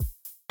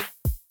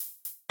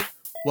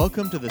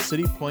Welcome to the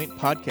City Point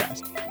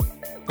Podcast.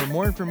 For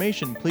more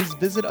information, please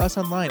visit us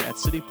online at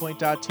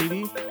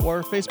citypoint.tv or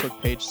our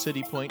Facebook page,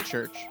 City Point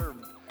Church.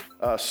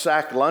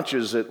 Sack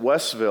lunches at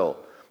Westville,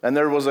 and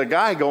there was a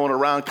guy going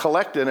around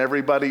collecting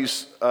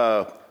everybody's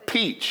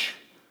peach.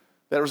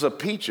 There was a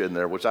peach in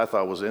there, which I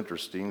thought was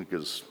interesting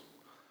because,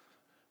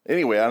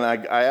 anyway, and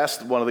I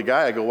asked one of the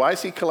guys, I go, why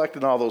is he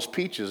collecting all those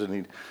peaches?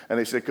 And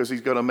they said, because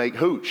he's going to make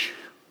hooch.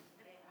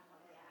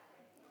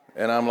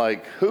 And I'm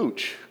like,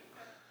 hooch?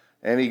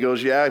 And he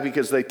goes, yeah,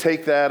 because they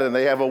take that and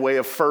they have a way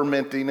of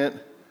fermenting it,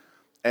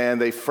 and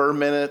they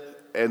ferment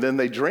it, and then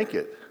they drink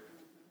it.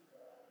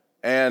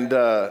 And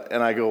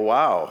I go,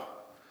 wow.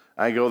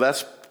 I go,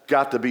 that's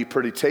got to be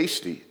pretty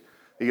tasty.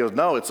 He goes,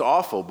 no, it's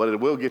awful, but it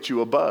will get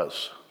you a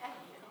buzz.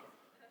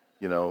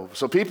 You know,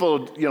 so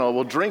people,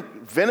 will drink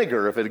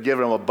vinegar if it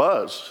gives them a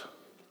buzz.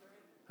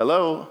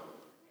 Hello?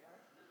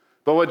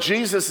 But what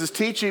Jesus is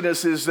teaching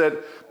us is that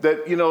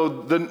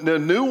the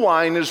new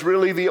wine is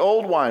really the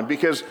old wine,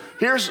 because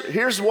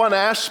here's one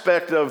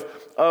aspect of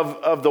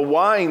the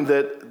wine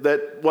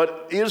that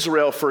what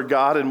Israel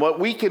forgot and what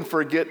we can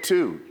forget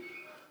too,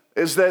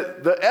 is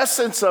that the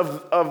essence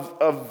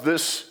of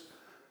this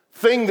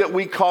thing that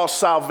we call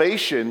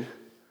salvation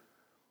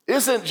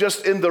isn't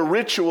just in the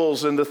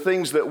rituals and the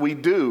things that we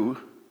do.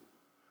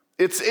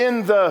 It's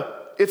in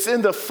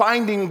the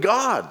finding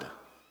God.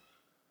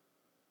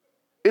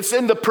 It's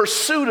in the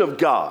pursuit of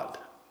God.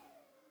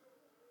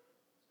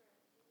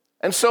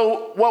 And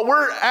so what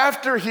we're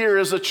after here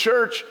as a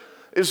church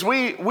is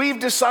we've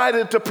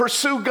decided to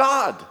pursue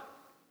God.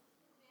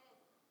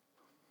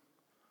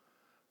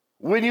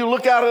 When you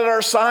look out at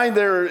our sign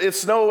there,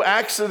 it's no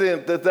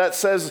accident that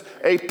says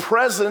a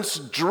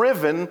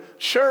presence-driven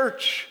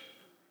church.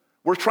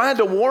 We're trying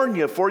to warn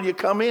you before you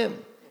come in.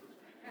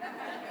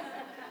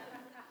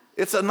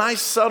 It's a nice,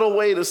 subtle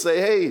way to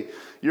say, hey,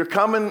 you're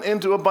coming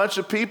into a bunch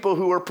of people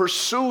who are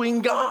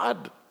pursuing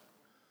God.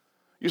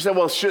 You say,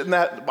 well, shouldn't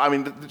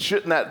that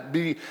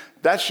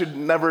should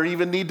never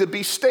even need to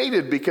be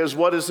stated, because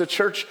what is the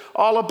church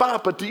all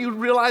about? But do you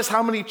realize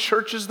how many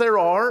churches there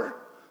are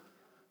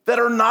that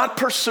are not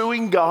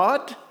pursuing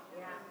God?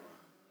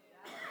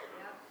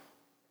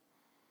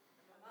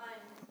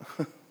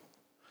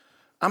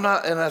 I'm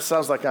not, and that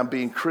sounds like I'm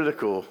being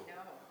critical.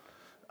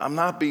 I'm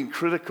not being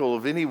critical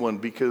of anyone,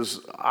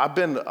 because I've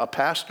been a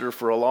pastor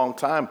for a long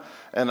time,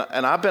 and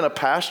I've been a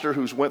pastor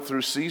who's went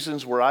through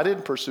seasons where I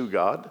didn't pursue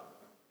God.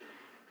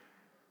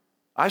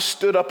 I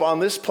stood up on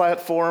this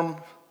platform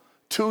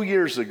 2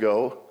 years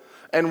ago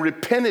and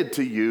repented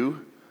to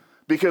you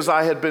because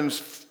I had been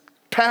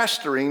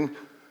pastoring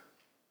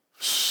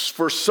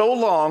for so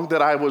long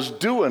that I was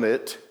doing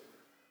it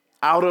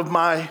out of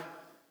my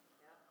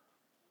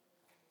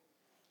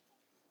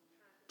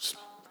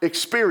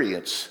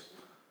experience.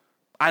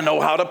 I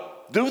know how to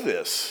do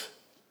this.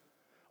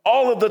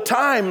 All of the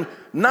time,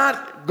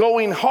 not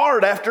going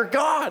hard after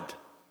God.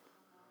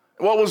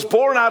 What was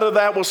born out of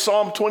that was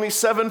Psalm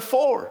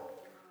 27:4.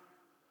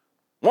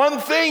 One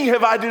thing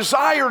have I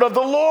desired of the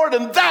Lord,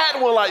 and that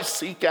will I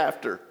seek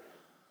after.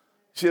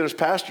 See, there's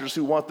pastors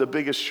who want the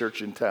biggest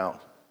church in town.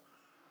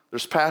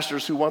 There's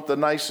pastors who want the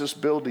nicest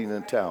building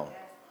in town.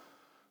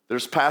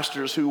 There's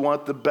pastors who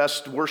want the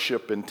best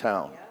worship in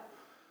town.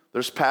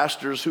 There's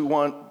pastors who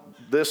want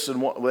this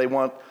and what they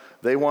want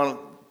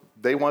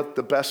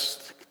the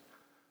best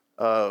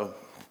of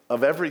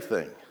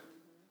everything.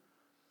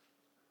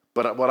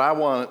 But what I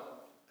want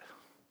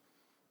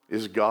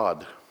is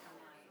God.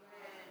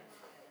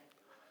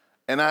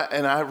 And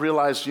I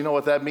realized, you know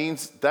what that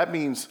means? That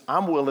means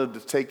I'm willing to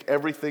take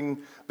everything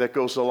that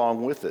goes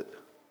along with it.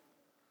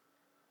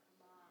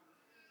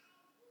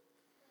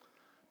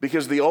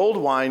 Because the old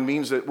wine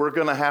means that we're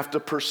going to have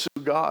to pursue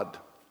God.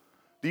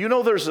 Do you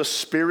know there's a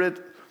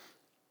spirit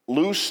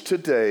loose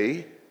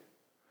today?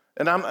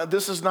 And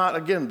this is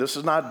not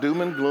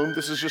doom and gloom.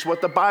 This is just what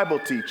the Bible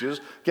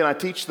teaches. Can I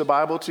teach the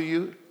Bible to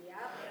you? Yeah.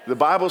 The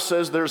Bible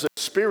says there's a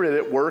spirit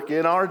at work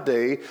in our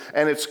day,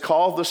 and it's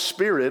called the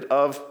spirit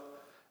of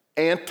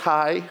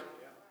anti-Christ.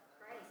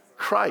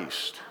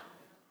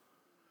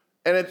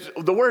 And it's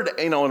the word,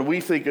 and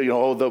we think,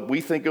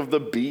 we think of the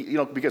beat,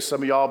 because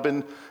some of y'all have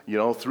been,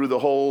 through the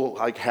whole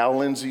like Hal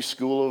Lindsey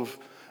school of,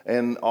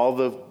 and all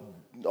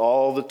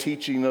the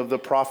teaching of the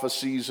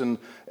prophecies, and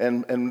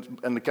can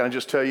I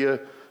just tell you,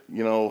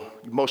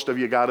 most of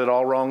you got it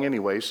all wrong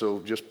anyway,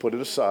 so just put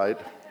it aside.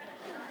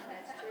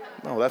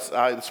 No,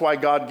 that's why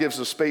God gives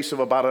a space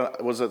of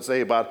about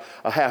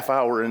a half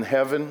hour in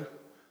heaven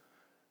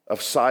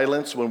of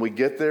silence when we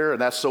get there,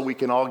 and that's so we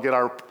can all get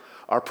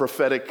our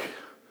prophetic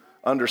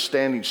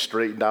understanding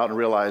straightened out and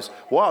realize,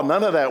 wow,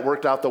 none of that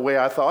worked out the way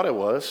I thought it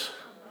was.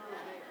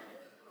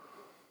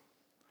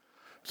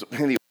 So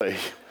anyway,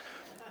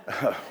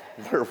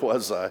 where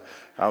was I?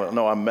 I don't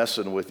know, I'm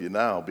messing with you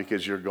now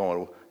because you're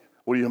going,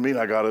 what do you mean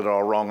I got it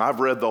all wrong? I've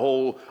read the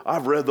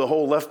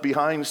whole Left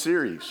Behind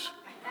series.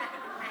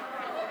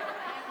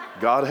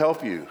 God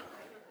help you.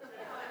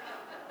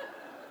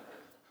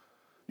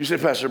 You say,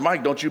 Pastor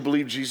Mike, don't you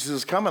believe Jesus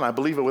is coming? I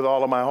believe it with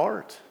all of my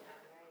heart.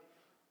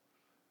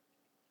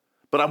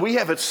 But we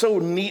have it so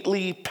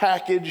neatly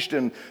packaged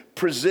and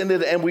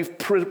presented, and we've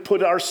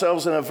put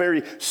ourselves in a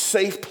very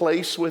safe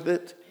place with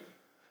it.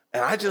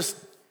 And I just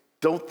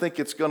don't think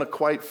it's going to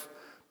quite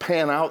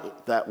pan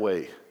out that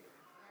way.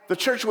 The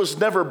church was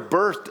never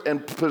birthed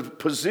and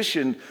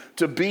positioned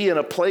to be in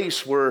a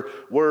place where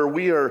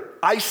we are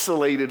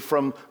isolated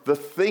from the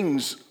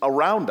things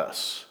around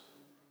us.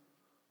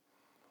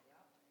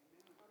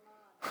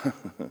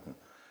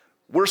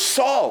 We're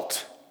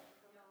salt.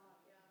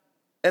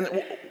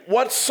 And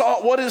what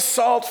is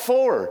salt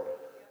for?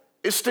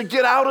 It's to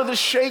get out of the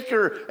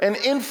shaker and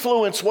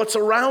influence what's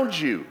around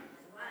you.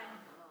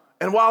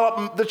 And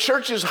while the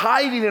church is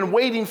hiding and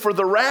waiting for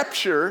the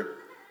rapture,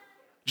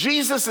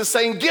 Jesus is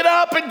saying, get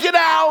up and get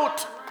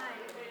out.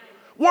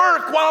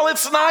 Work while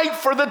it's night,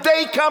 for the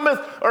day cometh,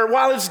 or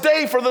while it's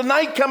day, for the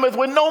night cometh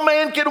when no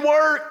man can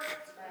work.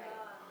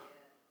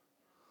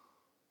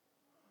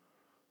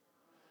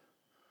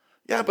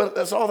 Yeah, but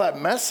there's all that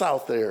mess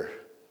out there.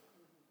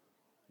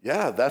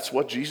 Yeah, that's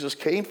what Jesus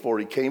came for.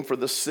 He came for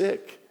the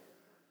sick.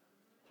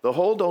 The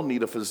whole don't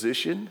need a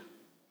physician.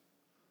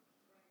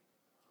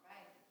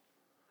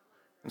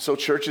 And so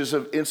churches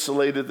have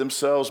insulated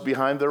themselves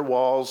behind their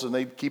walls, and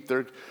they keep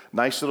their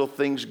nice little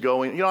things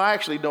going. You know, I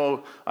actually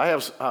know, I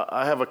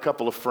have a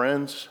couple of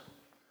friends.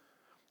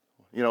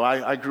 You know,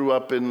 I grew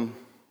up in,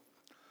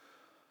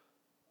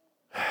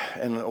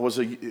 and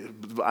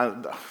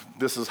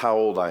this is how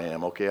old I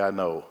am, okay, I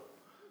know.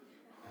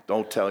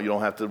 You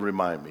don't have to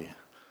remind me.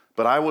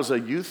 But I was a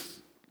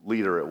youth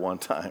leader at one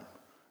time.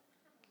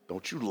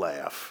 Don't you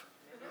laugh.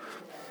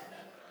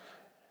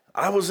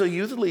 I was a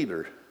youth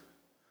leader.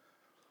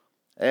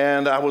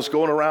 And I was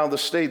going around the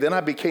state. Then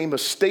I became a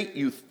state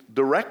youth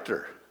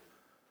director.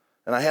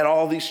 And I had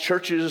all these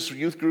churches,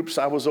 youth groups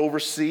I was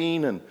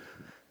overseeing.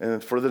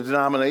 And for the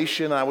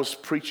denomination I was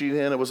preaching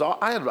in,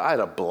 I had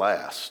a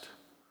blast.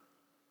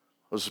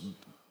 I was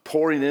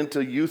pouring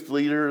into youth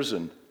leaders.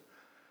 And,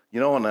 you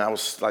know, and I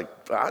was like,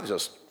 I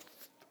just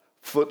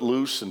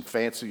footloose and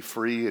fancy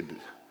free, and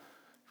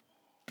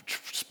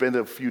spend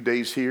a few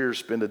days here,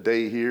 spend a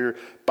day here,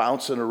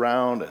 bouncing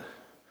around, and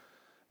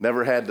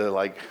never had to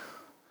like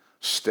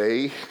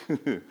stay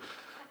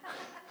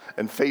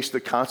and face the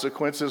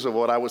consequences of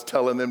what I was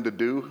telling them to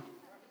do.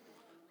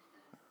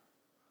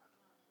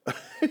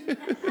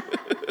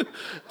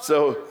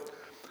 So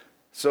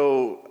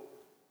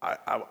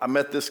I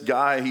met this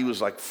guy. He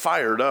was like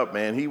fired up,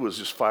 man. He was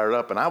just fired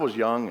up, and I was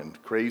young and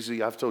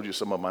crazy. I've told you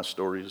some of my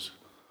stories.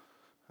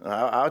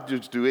 I'd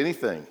just do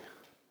anything,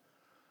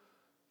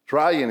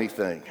 try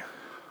anything,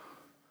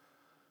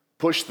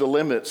 push the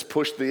limits,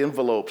 push the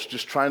envelopes,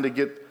 just trying to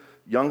get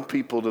young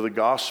people to the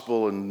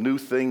gospel and new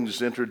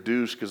things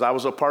introduced, because I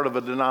was a part of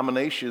a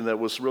denomination that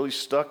was really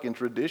stuck in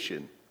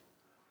tradition.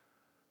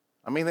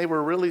 I mean, they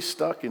were really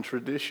stuck in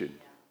tradition.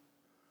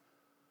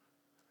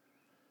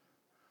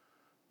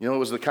 You know, it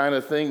was the kind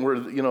of thing where,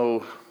 you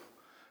know,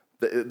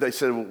 they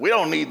said, we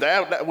don't need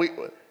that.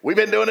 We've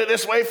been doing it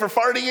this way for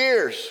 40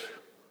 years.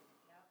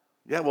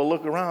 Yeah, well,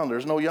 look around.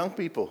 There's no young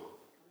people.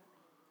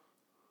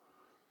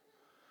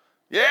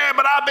 Yeah,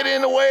 but I've been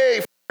in the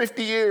way for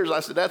 50 years.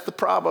 I said, that's the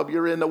problem.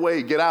 You're in the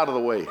way. Get out of the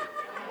way.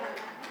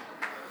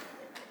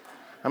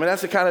 I mean,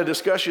 that's the kind of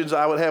discussions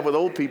I would have with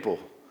old people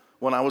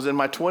when I was in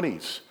my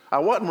 20s. I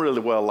wasn't really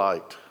well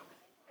liked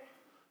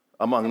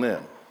among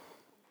them.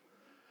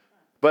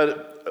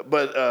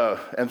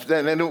 And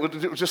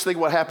then just think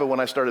what happened when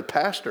I started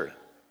pastoring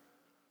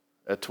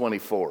at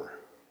 24.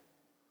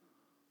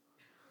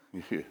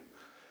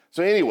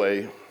 So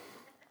anyway,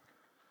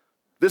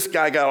 this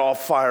guy got all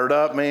fired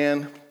up,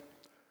 man,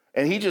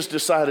 and he just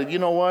decided, you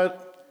know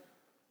what?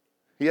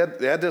 He had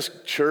this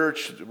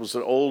church. It was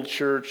an old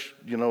church,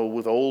 you know,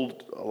 with a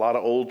lot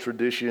of old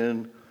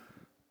tradition,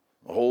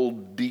 a whole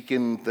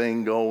deacon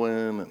thing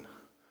going, and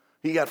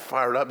he got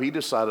fired up. He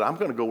decided, I'm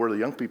going to go where the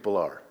young people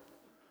are.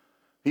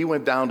 He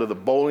went down to the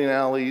bowling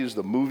alleys,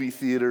 the movie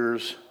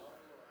theaters,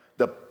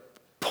 the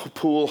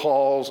pool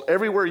halls,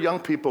 everywhere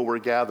young people were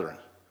gathering.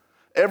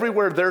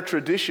 Everywhere their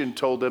tradition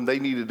told them they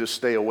needed to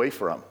stay away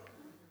from.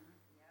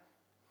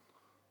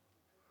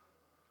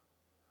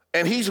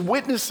 And he's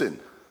witnessing.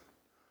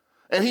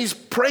 And he's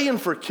praying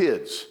for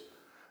kids.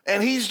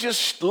 And he's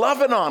just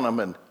loving on them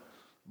and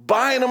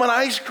buying them an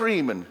ice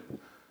cream and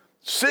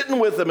sitting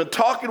with them and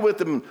talking with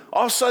them. And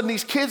all of a sudden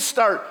these kids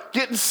start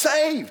getting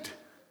saved.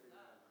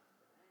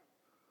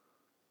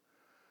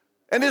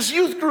 And this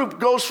youth group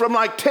goes from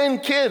like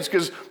 10 kids,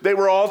 because they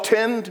were all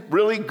 10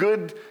 really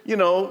good, you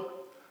know,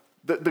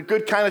 the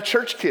good kind of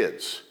church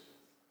kids.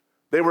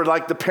 They were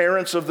like the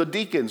parents of the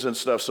deacons and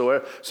stuff.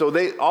 So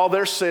all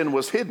their sin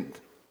was hidden.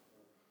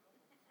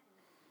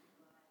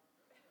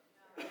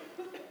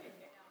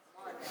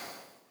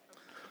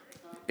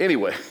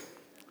 Anyway,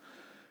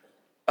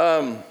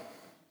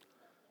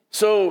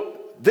 so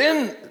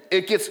then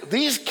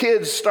these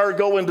kids start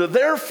going to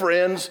their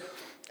friends,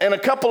 and a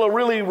couple of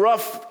really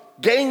rough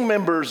gang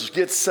members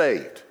get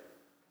saved.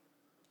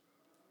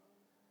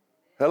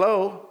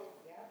 Hello?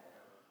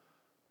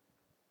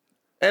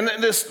 And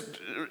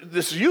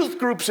this youth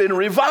group's in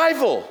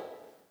revival.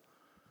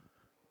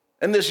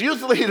 And this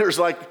youth leader's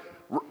like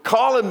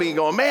calling me,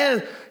 going,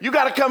 man, you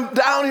got to come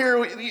down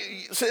here.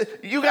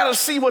 You got to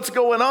see what's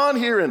going on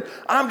here. And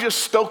I'm just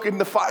stoking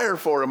the fire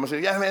for him. I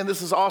said, yeah, man,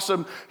 this is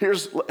awesome.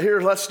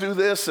 Here, let's do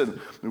this. And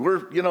we're,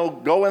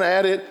 going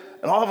at it.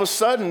 And all of a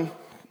sudden,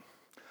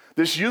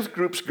 this youth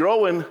group's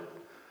growing,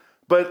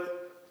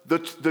 but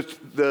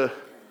the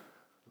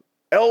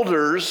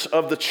elders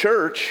of the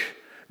church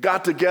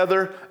got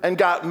together and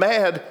got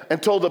mad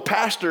and told the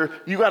pastor,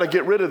 you got to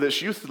get rid of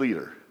this youth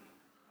leader.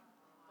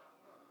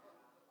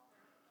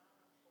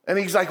 And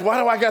he's like, why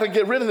do I got to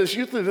get rid of this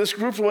youth leader? This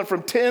group went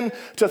from 10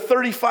 to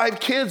 35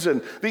 kids,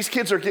 and these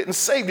kids are getting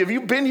saved. Have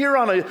you been here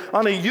on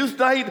a youth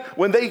night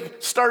when they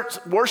start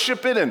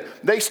worshiping and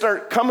they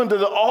start coming to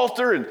the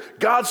altar and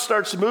God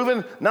starts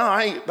moving? No,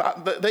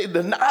 they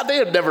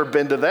had never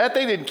been to that.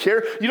 They didn't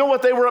care. You know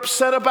what they were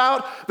upset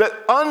about? That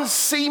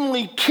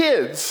unseemly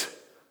kids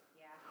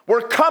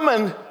were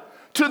coming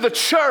to the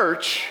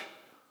church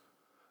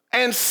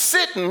and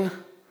sitting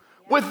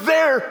with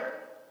their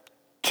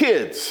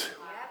kids.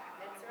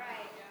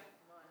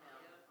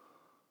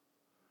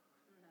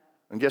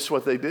 And guess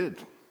what they did?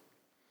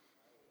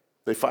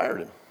 They fired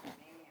him.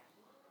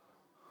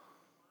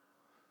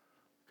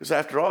 Because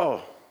after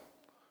all,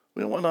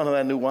 we don't want none of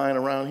that new wine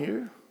around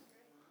here.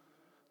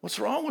 What's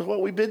wrong with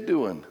what we've been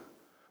doing?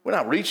 We're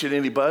not reaching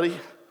anybody.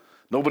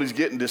 Nobody's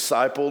getting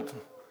discipled.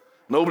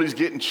 Nobody's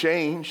getting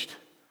changed.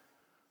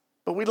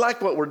 But we like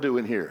what we're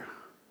doing here.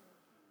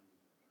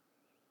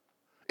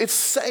 It's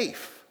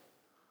safe.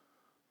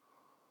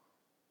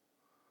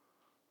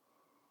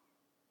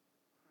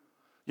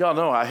 Y'all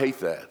know I hate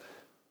that.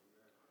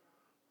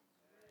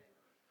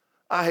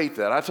 I hate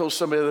that. I told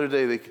somebody the other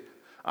day,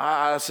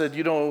 I said, if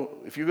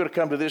you're going to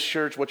come to this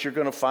church, what you're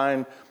going to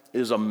find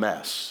is a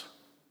mess.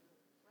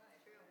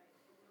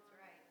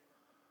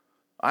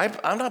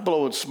 I'm not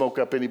blowing smoke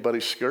up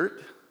anybody's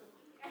skirt.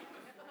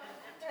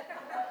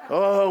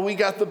 Oh, we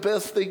got the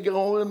best thing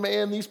going,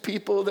 man. These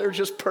people, they're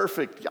just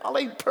perfect. Y'all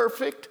ain't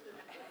perfect.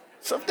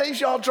 Some days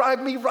y'all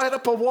drive me right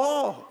up a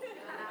wall.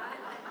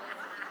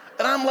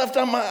 And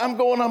I'm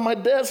going on my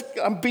desk,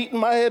 I'm beating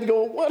my head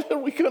going, what are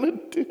we going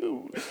to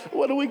do?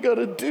 What are we going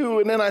to do?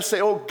 And then I say,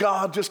 oh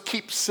God, just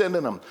keep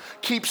sending them.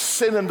 Keep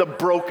sending the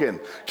broken.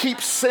 Keep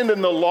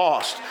sending the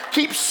lost.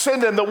 Keep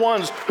sending the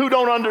ones who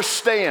don't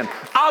understand.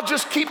 I'll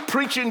just keep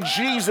preaching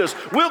Jesus.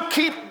 We'll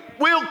keep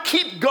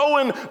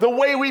going the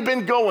way we've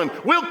been going.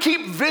 We'll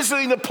keep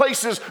visiting the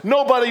places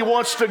nobody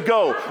wants to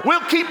go.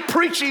 We'll keep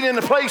preaching in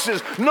the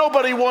places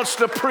nobody wants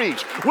to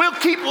preach. We'll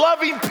keep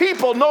loving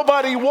people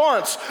nobody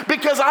wants,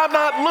 because I'm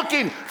not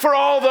looking for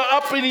all the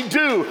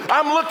uppity-do.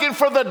 I'm looking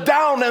for the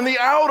down and the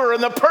outer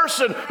and the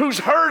person who's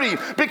hurting,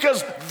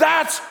 because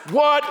that's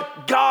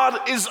what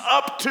God is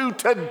up to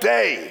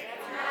today.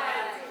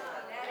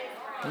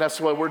 And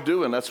that's what we're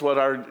doing. That's what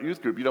our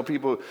youth group,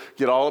 people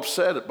get all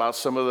upset about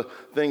some of the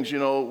things,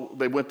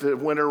 they went to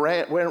winter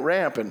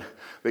ramp and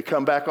they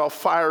come back all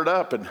fired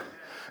up and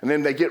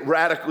then they get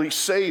radically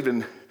saved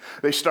and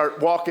they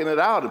start walking it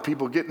out and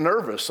people get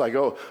nervous. I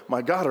go,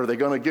 my God, are they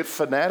going to get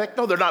fanatic?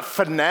 No, they're not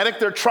fanatic.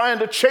 They're trying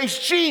to chase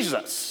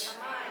Jesus.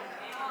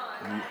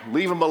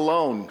 Leave them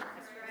alone.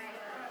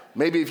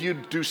 Maybe if you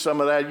do some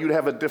of that, you'd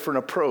have a different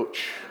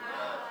approach.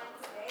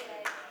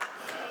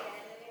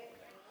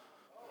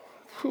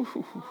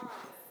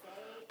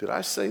 Did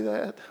I say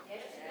that?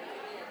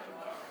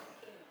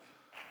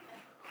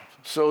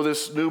 So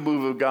this new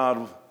move of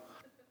God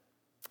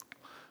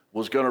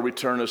was going to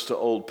return us to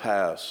old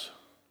paths.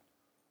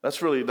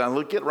 That's really,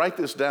 now write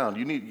this down.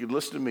 You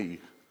listen to me.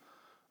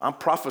 I'm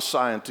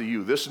prophesying to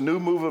you. This new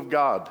move of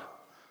God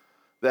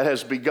that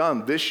has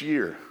begun this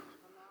year,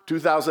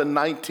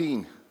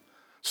 2019,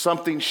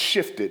 something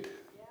shifted.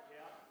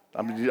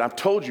 I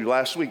told you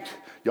last week.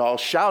 Y'all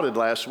shouted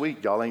last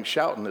week. Y'all ain't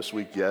shouting this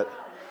week yet.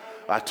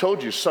 I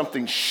told you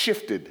something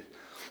shifted,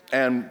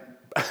 and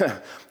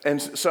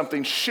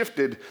something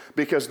shifted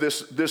because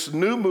this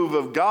new move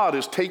of God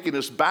is taking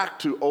us back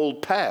to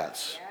old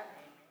paths.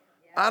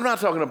 I'm not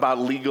talking about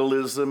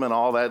legalism and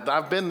all that.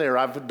 I've been there.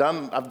 I've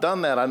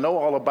done that. I know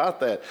all about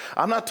that.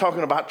 I'm not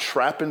talking about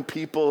trapping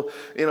people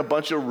in a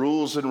bunch of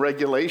rules and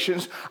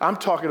regulations. I'm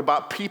talking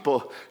about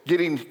people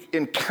getting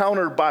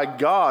encountered by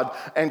God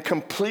and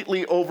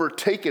completely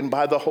overtaken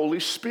by the Holy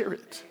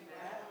Spirit.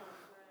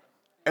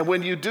 And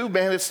when you do,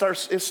 man, it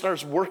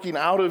starts working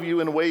out of you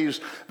in ways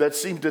that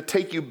seem to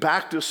take you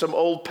back to some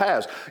old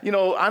paths.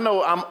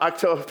 I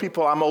tell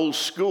people I'm old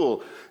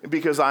school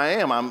because I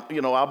am.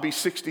 I'll be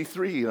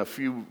 63 in a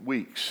few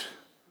weeks.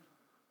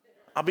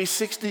 I'll be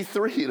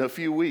 63 in a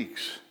few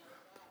weeks.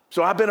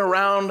 So I've been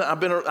around.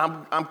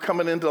 I'm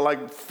coming into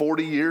like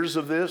 40 years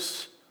of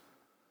this,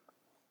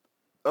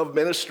 of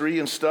ministry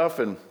and stuff,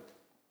 and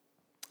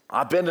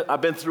I've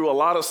been through a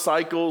lot of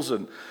cycles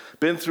and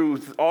been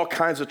through all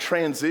kinds of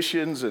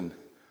transitions, and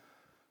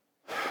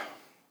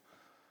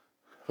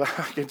I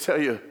can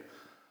tell you,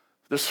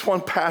 there's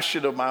one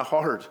passion of my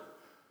heart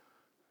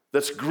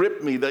that's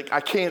gripped me that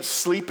I can't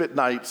sleep at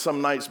night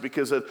some nights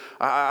because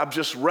I'm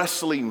just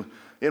wrestling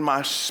in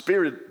my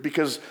spirit,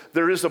 because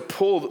there is a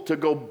pull to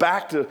go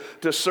back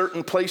to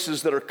certain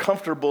places that are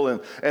comfortable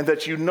and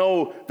that you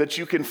know that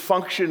you can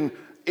function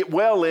it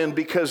well in,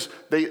 because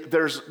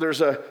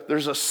there's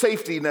a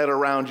safety net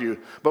around you.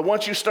 But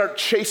once you start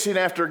chasing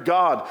after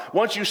God,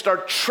 once you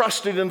start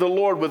trusting in the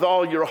Lord with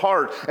all your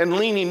heart and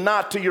leaning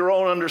not to your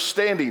own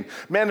understanding,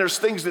 man, there's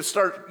things that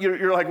start,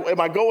 you're like, am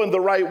I going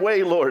the right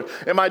way, Lord?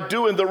 Am I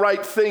doing the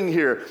right thing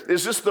here?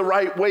 Is this the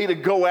right way to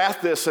go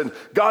at this? And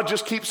God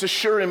just keeps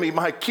assuring me,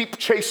 keep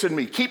chasing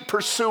me, keep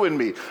pursuing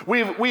me.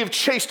 We've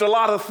chased a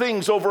lot of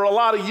things over a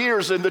lot of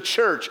years in the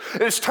church.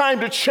 It's time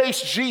to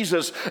chase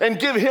Jesus and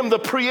give him the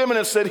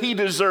preeminence that he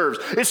deserves.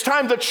 It's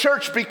time the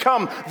church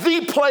become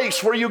the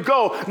place where you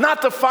go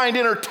not to find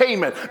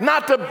entertainment,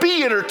 not to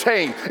be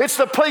entertained. It's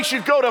the place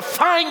you go to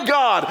find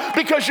God,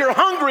 because you're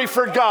hungry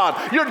for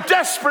God. You're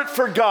desperate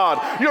for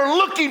God. You're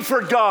looking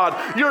for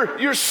God.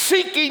 You're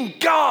seeking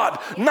God,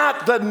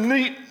 not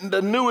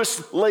the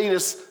newest,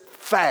 latest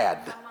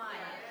fad.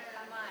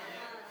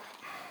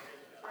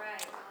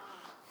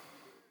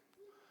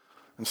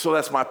 And so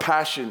that's my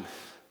passion.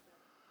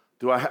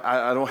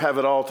 I don't have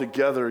it all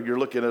together. You're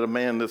looking at a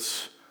man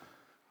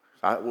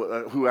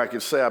who I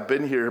could say I've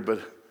been here,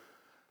 but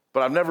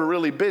I've never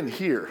really been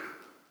here.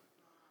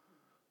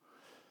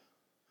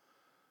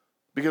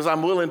 Because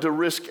I'm willing to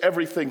risk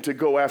everything to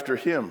go after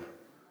him.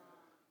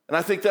 And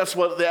I think that's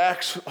what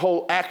the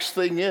whole Acts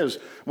thing is.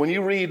 When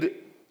you read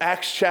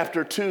Acts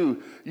chapter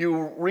 2,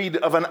 you read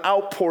of an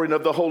outpouring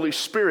of the Holy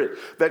Spirit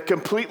that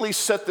completely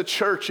set the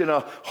church in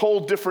a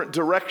whole different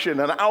direction,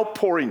 an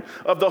outpouring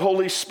of the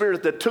Holy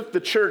Spirit that took the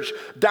church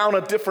down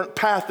a different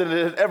path than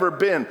it had ever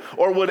been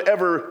or would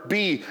ever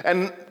be,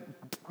 and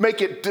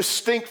make it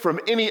distinct from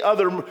any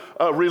other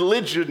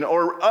religion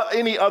or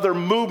any other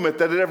movement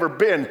that had ever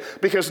been,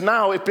 because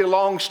now it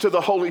belongs to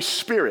the Holy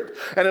Spirit.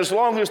 And as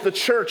long as the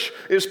church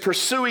is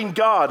pursuing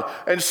God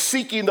and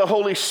seeking the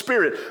Holy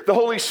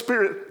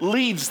Spirit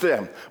leads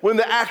them. When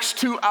the Acts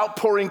 2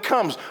 outpouring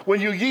comes,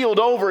 when you yield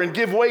over and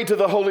give way to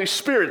the Holy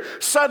Spirit,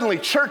 suddenly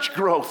church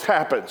growth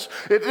happens.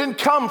 It didn't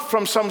come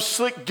from some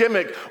slick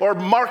gimmick or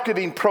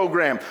marketing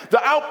program.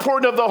 The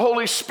outpouring of the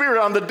Holy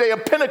Spirit on the day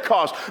of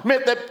Pentecost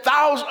meant that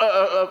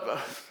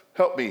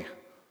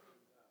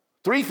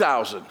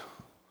 3,000.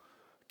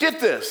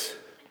 Get this.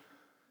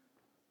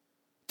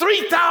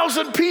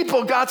 3,000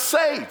 people got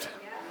saved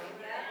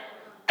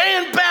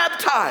and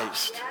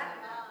baptized.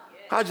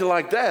 How'd you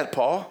like that,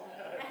 Paul?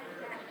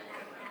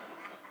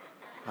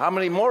 How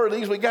many more of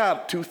these we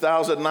got?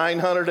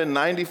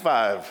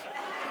 2,995.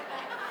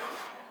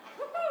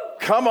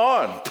 Come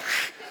on.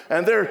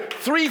 And there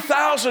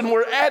 3,000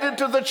 were added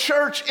to the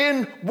church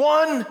in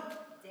one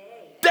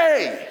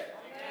day.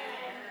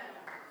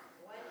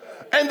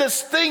 And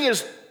this thing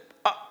is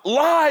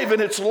live,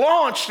 and it's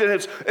launched, and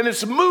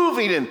it's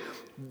moving, and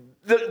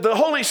the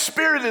Holy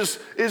Spirit is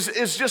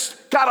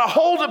just got a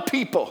hold of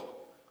people.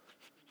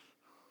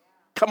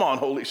 Come on,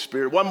 Holy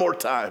Spirit, one more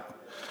time.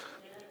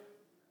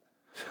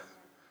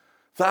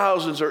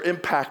 Thousands are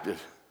impacted.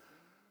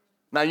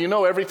 Now, you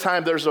know, every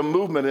time there's a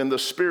movement in the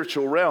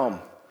spiritual realm,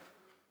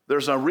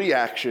 there's a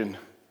reaction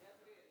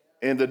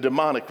in the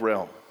demonic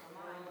realm.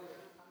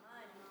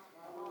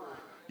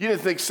 You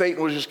didn't think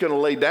Satan was just going to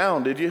lay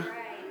down, did you?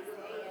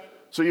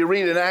 So you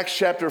read in Acts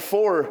chapter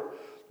 4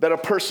 that a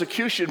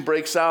persecution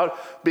breaks out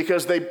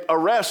because they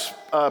arrest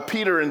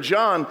Peter and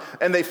John,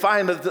 and they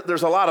find that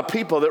there's a lot of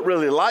people that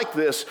really like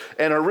this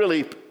and are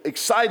really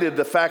excited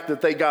the fact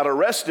that they got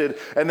arrested,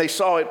 and they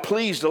saw it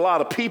pleased a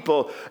lot of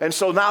people. And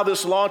so now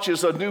this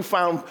launches a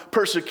newfound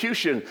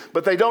persecution,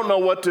 but they don't know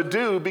what to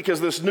do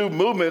because this new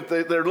movement,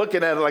 they're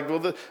looking at it like,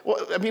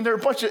 they're a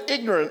bunch of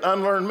ignorant,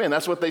 unlearned men.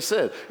 That's what they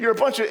said. You're a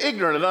bunch of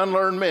ignorant and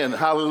unlearned men.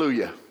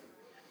 Hallelujah.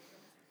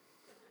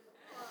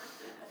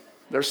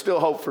 There's still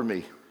hope for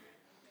me.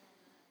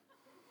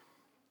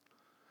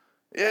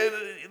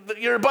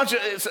 You're a bunch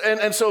of,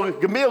 and so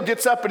Gamaliel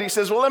gets up and he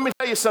says, well, let me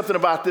tell you something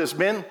about this,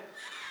 men.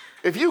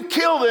 If you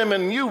kill them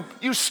and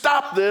you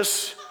stop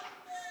this,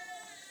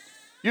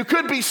 you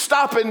could be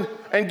stopping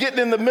and getting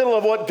in the middle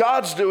of what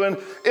God's doing.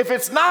 If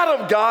it's not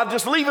of God,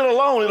 just leave it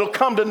alone. It'll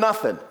come to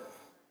nothing.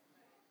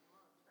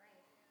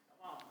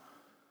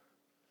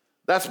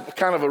 That's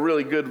kind of a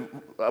really good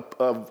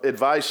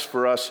advice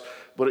for us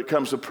when it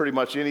comes to pretty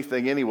much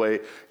anything anyway.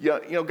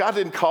 You know, God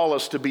didn't call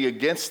us to be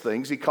against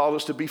things. He called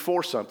us to be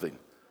for something.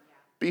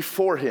 Be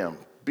for him.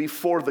 Be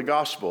for the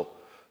gospel.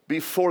 Be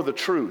for the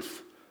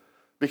truth.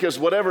 Because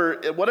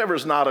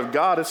whatever's not of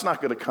God, it's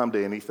not going to come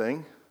to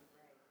anything.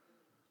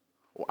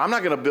 I'm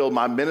not going to build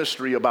my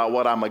ministry about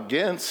what I'm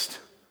against.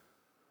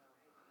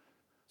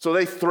 So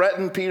they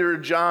threaten Peter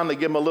and John. They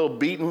give them a little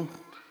beating,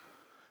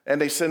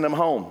 and they send them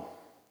home.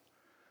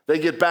 They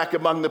get back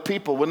among the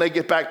people. When they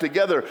get back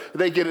together,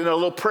 they get in a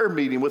little prayer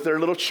meeting with their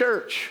little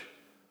church.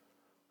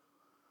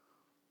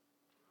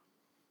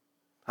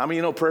 How many of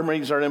you know prayer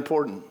meetings aren't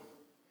important?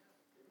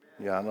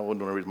 Yeah, I wouldn't want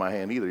to raise my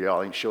hand either.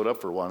 Y'all ain't showed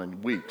up for one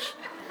in weeks.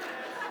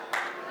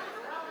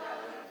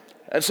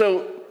 And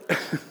so,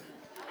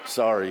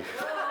 sorry.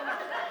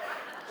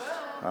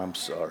 I'm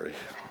sorry.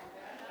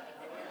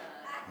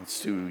 It's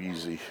too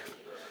easy.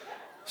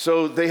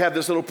 So they have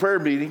this little prayer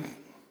meeting,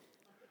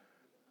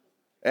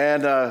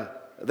 and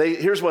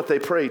here's what they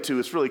pray to.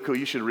 It's really cool.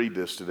 You should read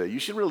this today. You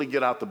should really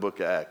get out the book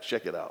of Acts.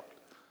 Check it out.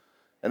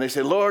 And they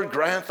say, Lord,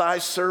 grant thy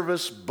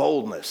service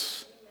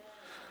boldness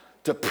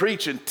to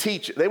preach and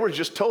teach. They were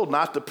just told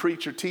not to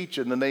preach or teach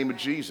in the name of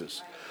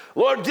Jesus.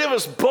 Lord, give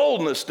us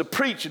boldness to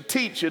preach and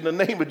teach in the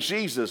name of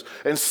Jesus.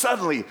 And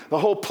suddenly the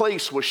whole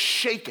place was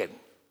shaken.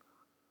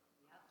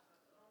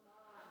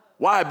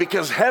 Why?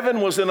 Because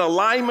heaven was in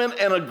alignment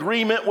and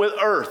agreement with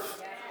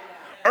earth.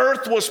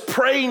 Earth was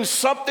praying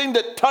something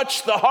that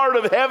touched the heart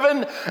of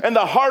heaven, and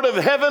the heart of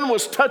heaven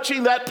was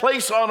touching that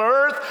place on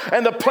earth,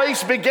 and the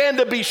place began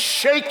to be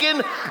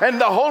shaken, and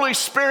the Holy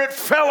Spirit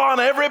fell on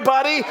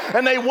everybody,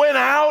 and they went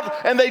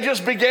out and they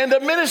just began to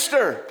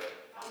minister.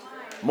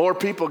 More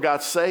people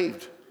got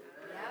saved.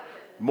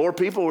 More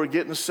people were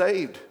getting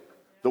saved.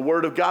 The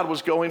word of God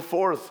was going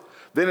forth.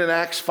 Then in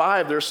Acts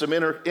 5, there's some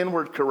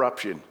inward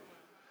corruption.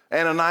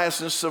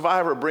 Ananias and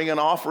Sapphira bring an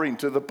offering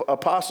to the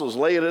apostles,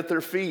 lay it at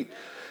their feet.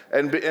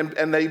 And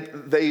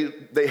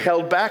they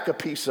held back a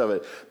piece of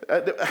it,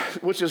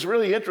 which is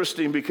really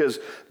interesting because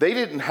they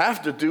didn't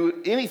have to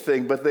do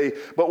anything, but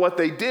what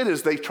they did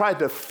is they tried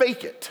to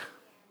fake it.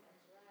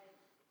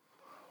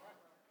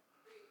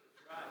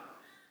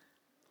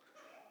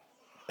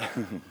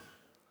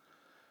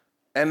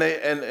 And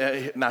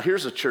now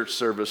here's a church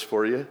service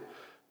for you.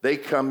 They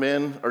come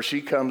in, or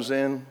she comes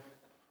in,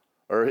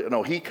 or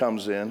no, he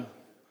comes in.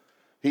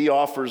 He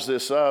offers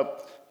this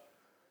up,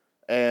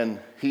 and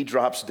he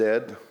drops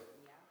dead.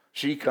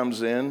 She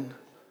comes in.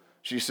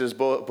 She says,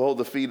 behold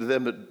the feet of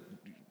them that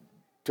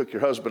took your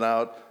husband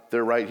out.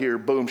 They're right here.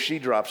 Boom, she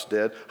drops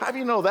dead. How do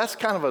you know that's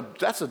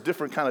a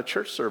different kind of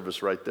church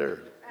service right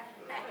there?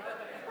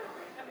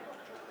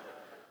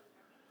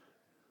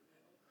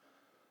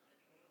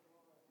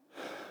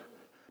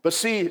 But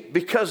see,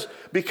 because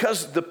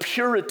the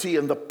purity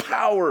and the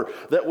power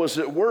that was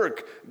at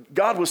work,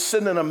 God was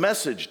sending a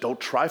message. Don't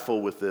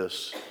trifle with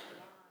this.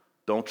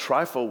 Don't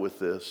trifle with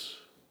this.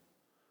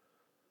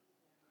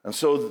 And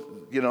so,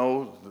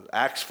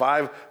 Acts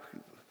 5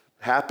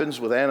 happens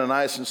with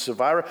Ananias and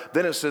Sapphira.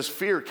 Then it says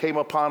fear came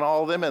upon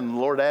all of them, and the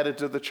Lord added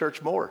to the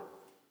church more.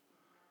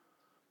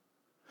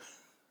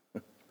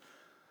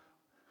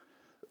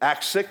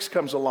 Acts 6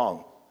 comes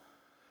along.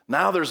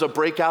 Now there's a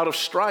breakout of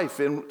strife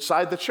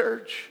inside the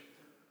church.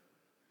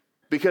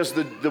 Because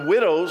the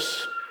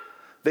widows,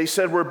 they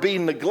said, were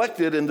being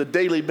neglected in the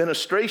daily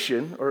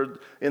ministration, or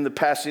in the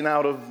passing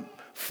out of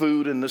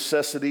food and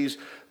necessities.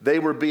 They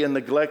were being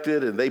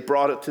neglected, and they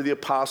brought it to the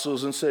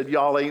apostles and said,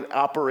 y'all ain't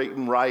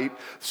operating right,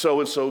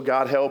 so-and-so,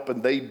 God help,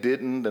 and they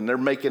didn't, and they're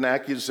making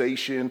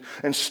accusation,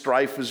 and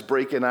strife is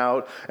breaking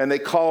out, and they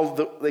call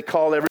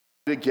everybody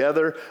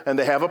together, and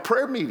they have a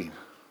prayer meeting.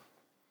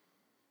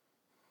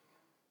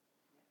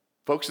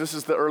 Folks, this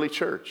is the early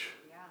church.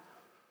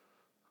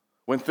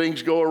 When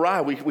things go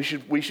awry, we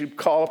should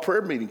call a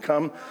prayer meeting.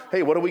 Come,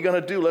 hey, what are we going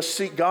to do? Let's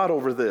seek God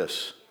over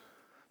this.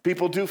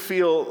 People do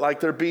feel like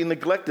they're being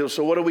neglected,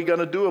 so what are we going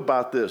to do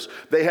about this?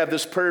 They have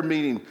this prayer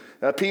meeting.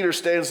 Peter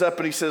stands up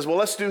and he says, well,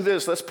 let's do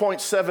this. Let's appoint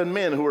 7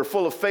 men who are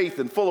full of faith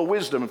and full of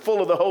wisdom and full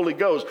of the Holy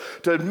Ghost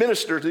to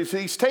administer to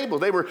these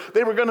tables. They were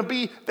going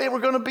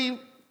to be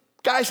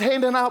guys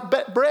handing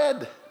out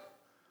bread.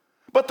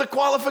 But the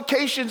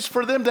qualifications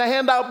for them to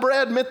hand out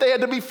bread meant they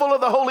had to be full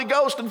of the Holy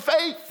Ghost and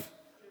faith.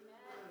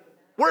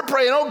 We're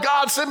praying, oh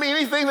God, send me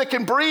anything that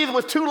can breathe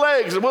with 2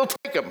 legs and we'll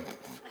take them.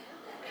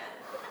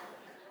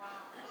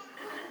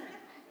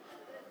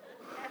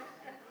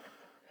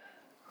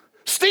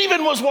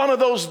 Stephen was one of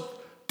those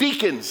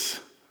deacons.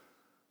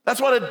 That's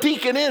what a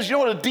deacon is. You know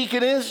what a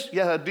deacon is?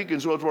 Yeah, a deacon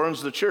is what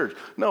runs the church.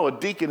 No, a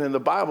deacon in the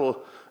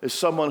Bible is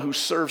someone who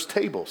serves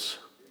tables.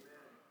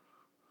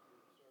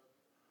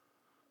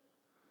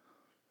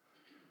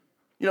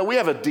 We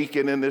have a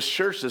deacon in this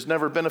church that's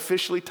never been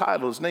officially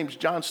titled. His name's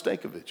John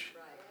Stankovich.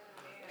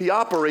 He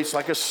operates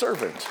like a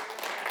servant.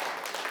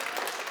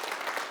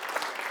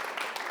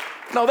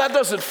 No, that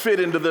doesn't fit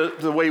into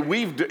the way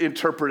we've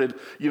interpreted,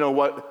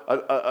 what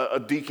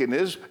a deacon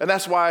is. And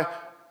that's why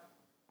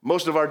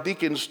most of our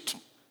deacons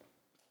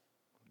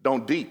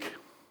don't deek.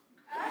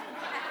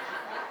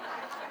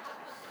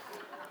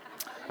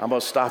 I'm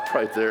going to stop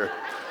right there.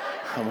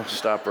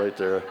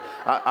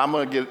 I'm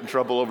going to get in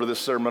trouble over this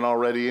sermon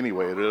already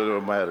anyway. It really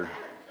don't matter.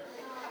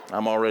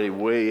 I'm already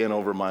way in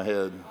over my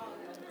head.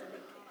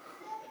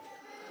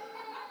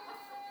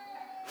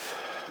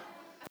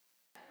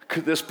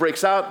 This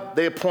breaks out.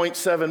 They appoint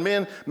 7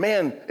 men.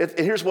 Man,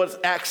 here's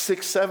what Acts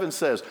 6:7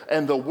 says.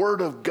 And the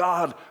word of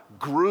God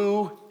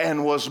grew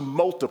and was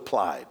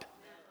multiplied.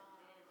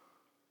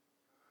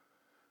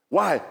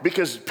 Why?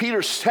 Because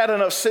Peter had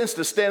enough sense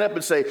to stand up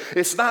and say,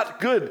 it's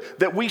not good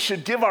that we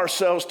should give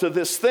ourselves to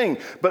this thing,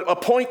 but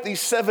appoint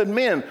these 7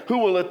 men who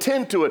will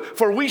attend to it.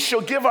 For we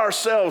shall give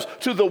ourselves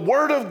to the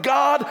word of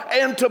God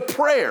and to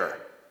prayer.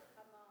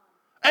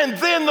 And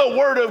then the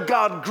word of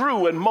God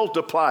grew and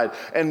multiplied,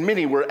 and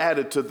many were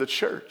added to the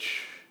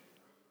church.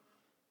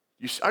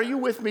 Are you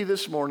with me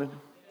this morning?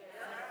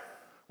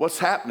 What's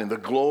happening? The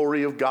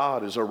glory of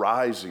God is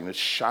arising. It's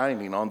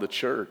shining on the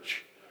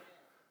church.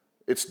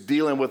 It's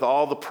dealing with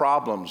all the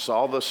problems,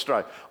 all the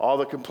strife, all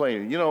the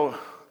complaining. You know,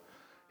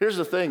 here's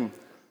the thing.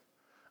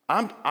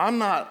 I'm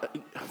not,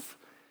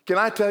 can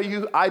I tell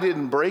you, I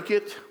didn't break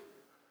it,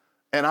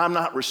 and I'm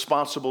not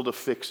responsible to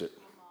fix it.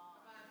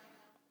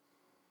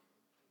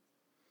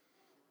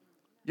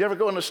 You ever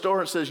go in a store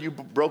and it says you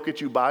broke it,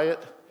 you buy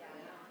it?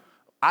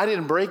 I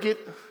didn't break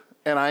it,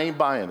 and I ain't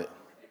buying it.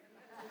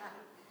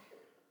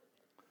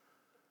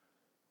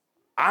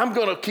 I'm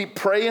going to keep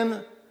praying,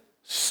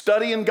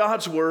 studying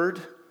God's word,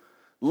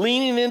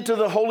 leaning into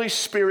the Holy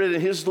Spirit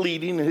and his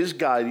leading and his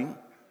guiding.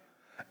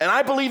 And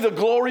I believe the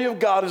glory of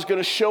God is going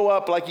to show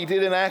up like he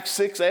did in Acts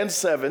 6 and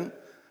 7,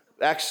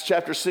 Acts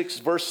chapter 6,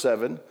 verse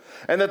 7,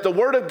 and that the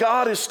word of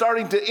God is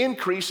starting to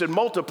increase and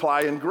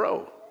multiply and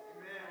grow.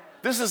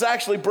 This is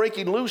actually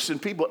breaking loose in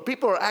people.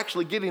 People are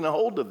actually getting a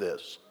hold of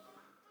this.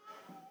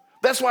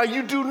 That's why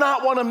you do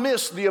not want to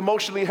miss the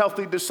emotionally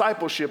healthy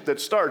discipleship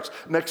that starts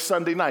next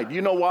Sunday night.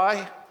 You know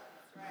why?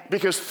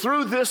 Because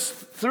through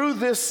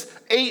this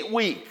 8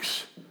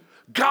 weeks,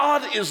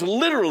 God is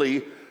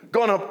literally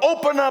going to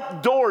open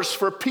up doors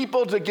for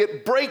people to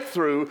get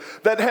breakthrough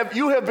that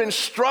you have been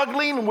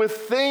struggling with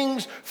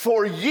things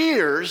for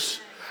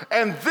years.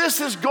 And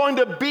this is going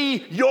to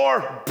be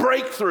your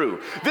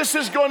breakthrough. This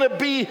is going to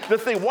be the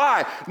thing.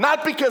 Why?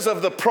 Not because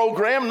of the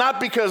program, not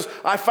because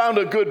I found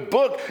a good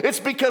book. It's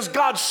because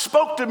God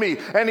spoke to me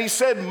and he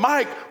said,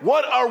 Mike,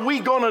 what are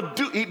we going to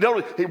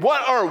do?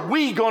 What are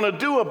we going to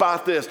do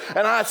about this?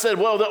 And I said,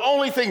 well, the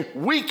only thing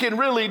we can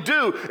really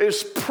do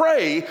is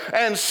pray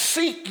and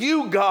seek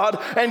you,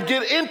 God, and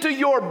get into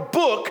your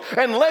book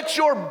and let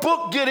your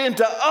book get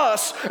into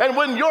us. And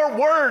when your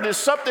word is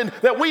something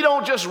that we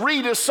don't just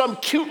read as some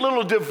cute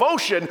little devotion,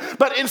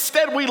 but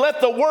instead we let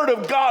the word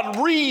of God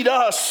read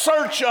us,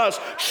 search us,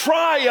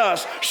 try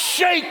us,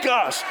 shake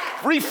us,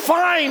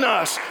 refine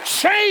us,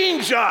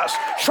 change us,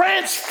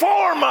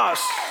 transform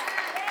us.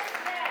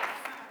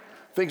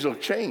 Things will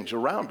change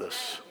around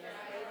us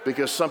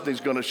because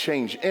something's going to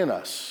change in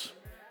us.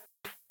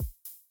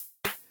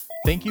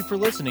 Thank you for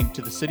listening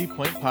to the City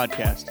Point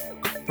Podcast.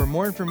 For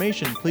more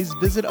information, please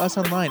visit us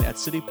online at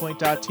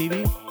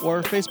citypoint.tv or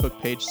our Facebook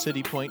page,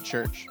 City Point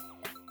Church.